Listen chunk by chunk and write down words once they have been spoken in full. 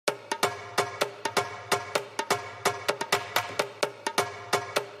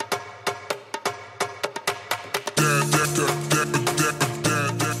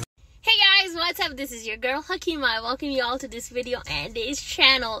this is your girl Hakima. I welcome you all to this video and this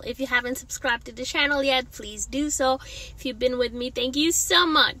channel. If you haven't subscribed to the channel yet, please do so. If you've been with me, thank you so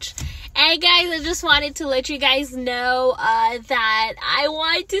much. And guys, I just wanted to let you guys know that I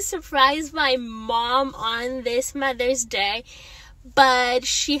want to surprise my mom on this Mother's Day, but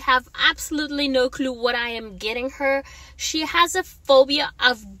she have absolutely no clue what I am getting her. She has a phobia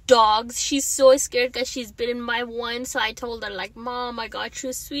of dogs. She's so scared because she's bitten by one. So I told her, like, Mom, I got you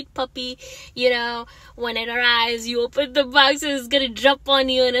a sweet puppy. You know, when it arrives, you open the box and it's gonna jump on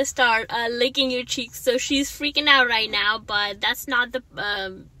you and start licking your cheeks. So she's freaking out right now, but that's not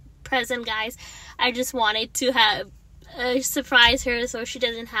the present, guys. I just wanted to have surprise her so she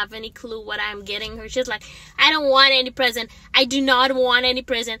doesn't have any clue what I'm getting her. She's like, I don't want any present. I do not want any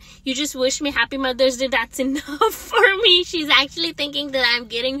present. You just wish me happy Mother's Day. That's enough for me. She's actually thinking that I'm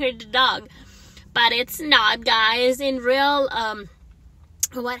getting her the dog, but it's not, guys. In real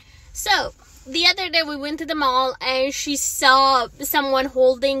so the other day we went to the mall and she saw someone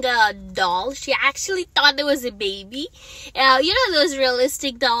holding a doll. She actually thought it was a baby. You know those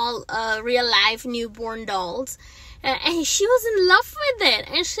realistic doll, real life newborn dolls. And she was in love with it,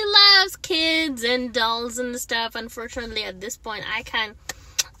 and she loves kids and dolls and stuff. Unfortunately, at this point, I can't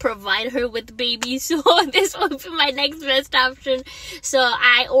provide her with babies, so this will be my next best option. So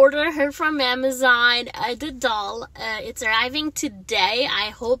I ordered her from Amazon, the doll. It's arriving today. I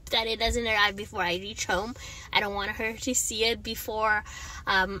hope that it doesn't arrive before I reach home. I don't want her to see it before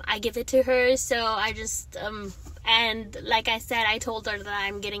I give it to her. So I just and like I said, I told her that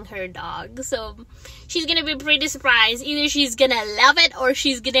I'm getting her a dog, so she's gonna be pretty surprised. Either she's gonna love it or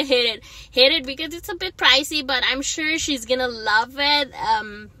she's gonna hate it because it's a bit pricey, but I'm sure she's gonna love it.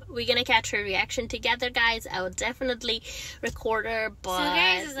 We're gonna catch her reaction together, guys. I will definitely record her. But so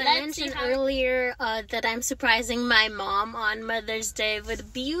guys, as I mentioned earlier, that I'm surprising my mom on Mother's Day with a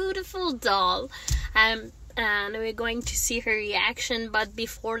beautiful doll. And we're going to see her reaction, but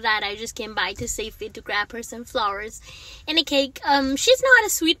before that I just came by to Safeway to grab her some flowers and a cake. She's not a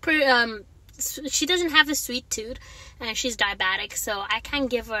sweet she doesn't have a sweet tooth, and she's diabetic, so I can't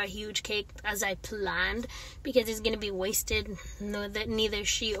give her a huge cake as I planned because it's gonna be wasted. Neither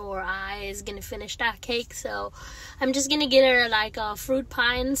she or I is gonna finish that cake, so I'm just gonna get her like a fruit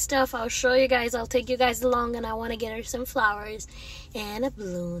pie and stuff. I'll show you guys, I'll take you guys along, and I want to get her some flowers and a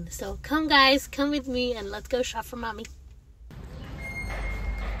balloon. So come guys, come with me and let's go shop for mommy.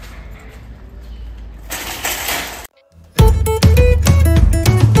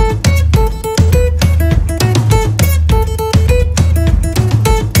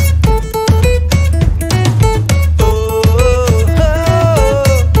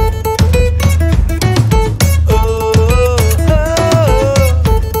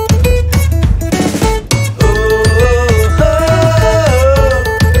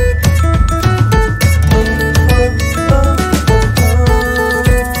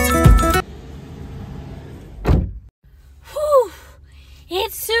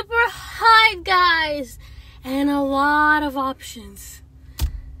 It's super hot, guys, and a lot of options.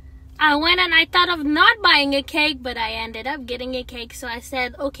 I went and I thought of not buying a cake, but I ended up getting a cake. So I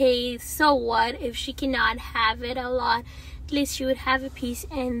said, okay, so what if she cannot have it a lot? At least she would have a piece,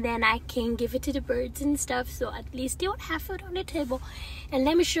 and then I can give it to the birds and stuff, so at least they would have food on the table. And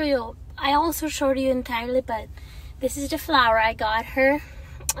let me show you, I also showed you entirely, but this is the flower I got her.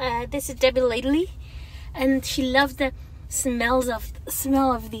 This is Debbie Lately, and she loves the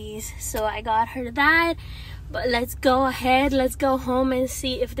smell of these, so I got her that. But let's go ahead, let's go home and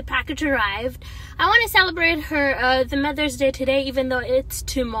see if the package arrived. I want to celebrate her the Mother's Day today, even though it's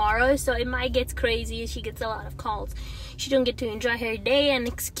tomorrow, so it might get crazy. She gets a lot of calls, she don't get to enjoy her day. And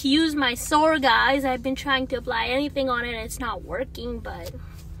excuse my sore, guys, I've been trying to apply anything on it and it's not working, but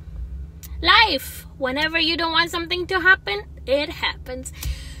life, whenever you don't want something to happen, it happens.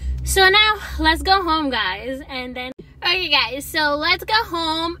 So now let's go home, guys, and then okay guys, so let's go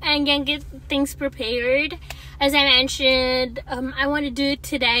home and get things prepared. As I mentioned, I want to do it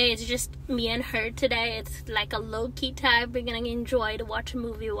today. It's just me and her today. It's like a low-key type. We're gonna enjoy to watch a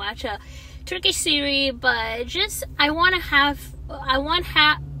movie, watch a Turkish series, but just I want her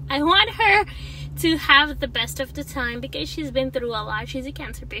to have the best of the time because she's been through a lot. She's a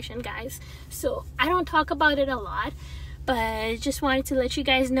cancer patient, guys, so I don't talk about it a lot, but I just wanted to let you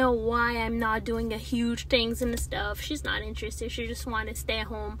guys know why I'm not doing a huge things and stuff. She's not interested. She just want to stay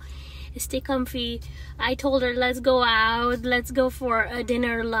home, stay comfy. I told her, let's go out, let's go for a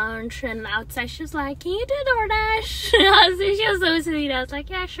dinner, lunch, and outside she's like, can you do DoorDash? She was so sweet. I was like,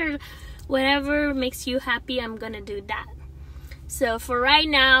 yeah, sure, whatever makes you happy, I'm gonna do that. So for right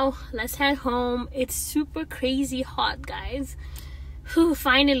now, let's head home. It's super crazy hot, guys. Whew,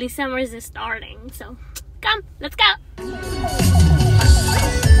 finally summer is starting. So come, let's go.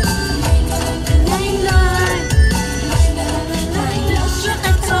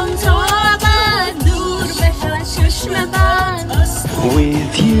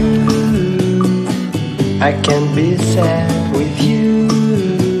 With you, I can't be sad with you.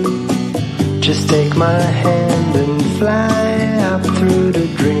 Just take my hand and fly up through the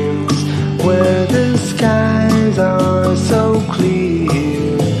dreams where the skies are so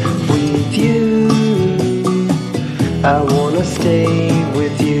clear. With you, I wanna stay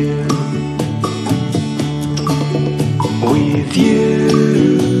with you. With you,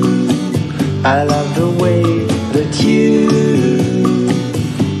 I love the way that you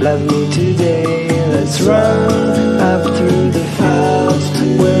love me today. Let's run up through the fields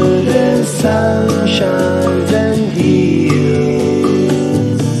where the sun shines and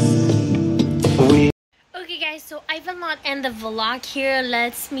heals. Okay guys, so I will not end the vlog here.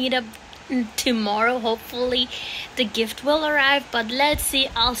 Let's meet up tomorrow. Hopefully the gift will arrive, but let's see.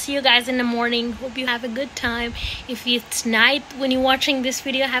 I'll see you guys in the morning. Hope you have a good time. If it's night when you're watching this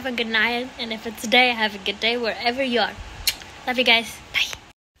video, have a good night, and if it's day, have a good day wherever you are. Love you guys. Bye.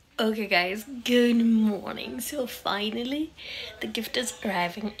 Okay guys, good morning. So finally the gift is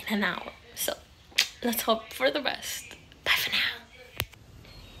arriving in an hour, so let's hope for the best. Bye for now.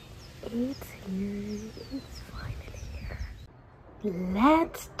 It's here. It's finally here.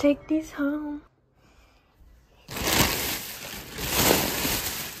 Let's take this home.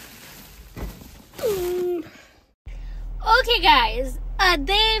 Okay guys, a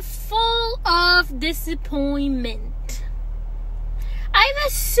day full of disappointment. I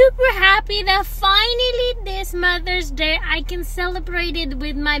was super happy that finally this Mother's Day I can celebrate it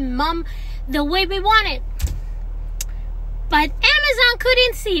with my mom the way we wanted. But Amazon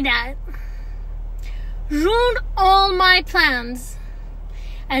couldn't see that. Ruined all my plans.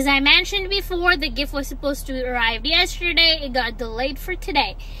 As I mentioned before, the gift was supposed to arrive yesterday. It got delayed for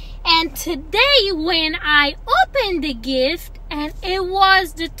today. And today when I opened the gift, and it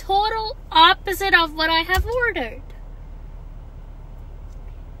was the total opposite of what I have ordered.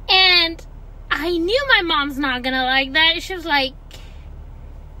 And I knew my mom's not gonna like that. She was like,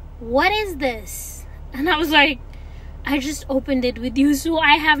 what is this? And I was like, I just opened it with you, so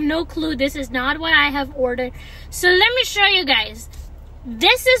I have no clue. This is not what I have ordered. So let me show you guys.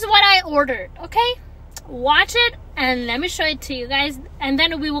 This is what I ordered, okay? Watch it and let me show it to you guys. And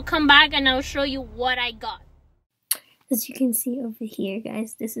then we will come back and I'll show you what I got. As you can see over here,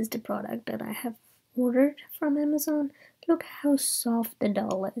 guys, this is the product that I have ordered from Amazon. Look how soft the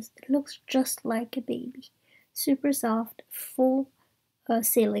doll is. It looks just like a baby. Super soft, full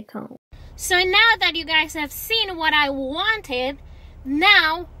silicone. So now that you guys have seen what I wanted,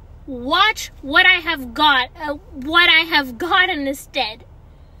 now watch what I have got, what I have gotten instead.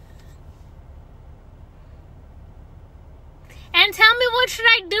 And tell me, what should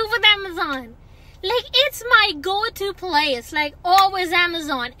I do with Amazon? Like, it's my go-to place. Like, always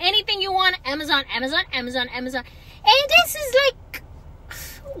Amazon. Anything you want, Amazon, Amazon, Amazon, Amazon. And this is like,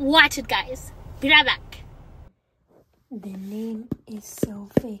 watch it guys. Be right back. The name is so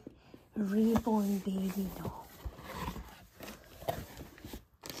fake. Reborn baby doll.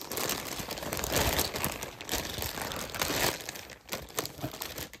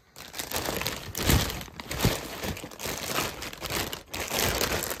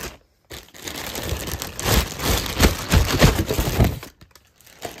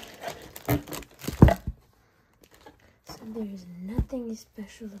 There's nothing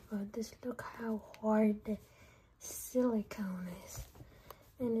special about this. Look how hard the silicone is.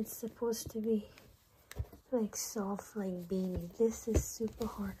 And it's supposed to be like soft like baby. This is super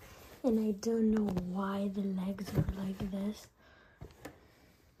hard. And I don't know why the legs are like this.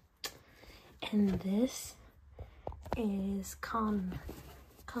 And this is cotton.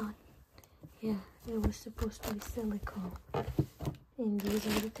 Yeah, it was supposed to be silicone. And these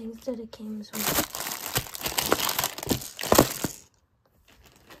are the things that it came with.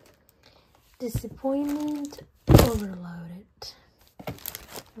 Disappointment overloaded.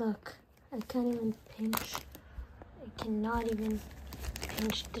 Look, I can't even pinch. I cannot even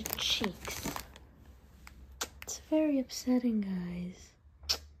pinch the cheeks. It's very upsetting, guys.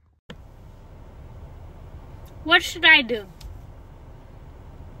 What should I do?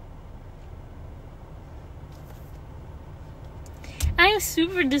 I'm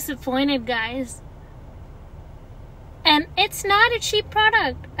super disappointed, guys. And it's not a cheap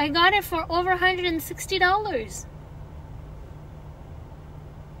product. I got it for over $160.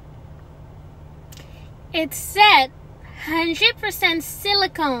 It said 100%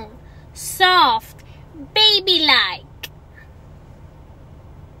 silicone, soft, baby-like.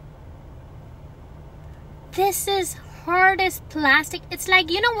 This is hard as plastic. It's like,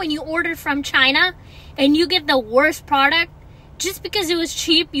 you know, when you order from China and you get the worst product just because it was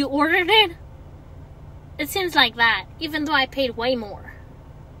cheap, you ordered it. It seems like that, even though I paid way more.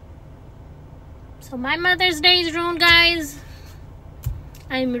 So my Mother's Day is ruined, guys.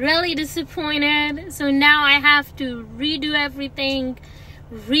 I'm really disappointed. So now I have to redo everything,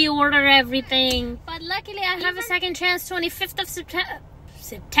 reorder everything. But luckily I have a second chance. 25th of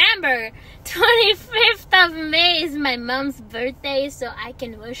September. 25th of May is my mom's birthday, so I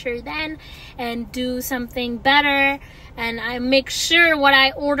can wish her then and do something better. And I make sure what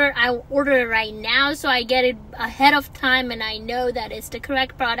I order it right now, so I get it ahead of time and I know that it's the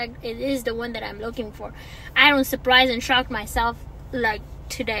correct product. It is the one that I'm looking for. I don't surprise and shock myself like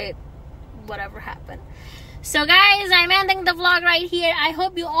today, whatever happened. So guys, I'm ending the vlog right here. I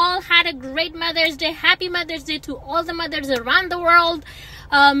hope you all had a great Mother's Day. Happy Mother's Day to all the mothers around the world.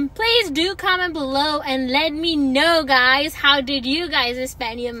 Please do comment below and let me know, guys, how did you guys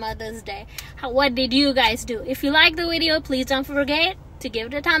spend your Mother's Day? What did you guys do? If you like the video, please don't forget to give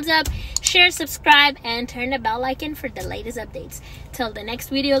it a thumbs up, share, subscribe, and turn the bell icon for the latest updates. Till the next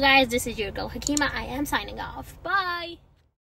video, guys, this is your girl Hakima. I am signing off. Bye.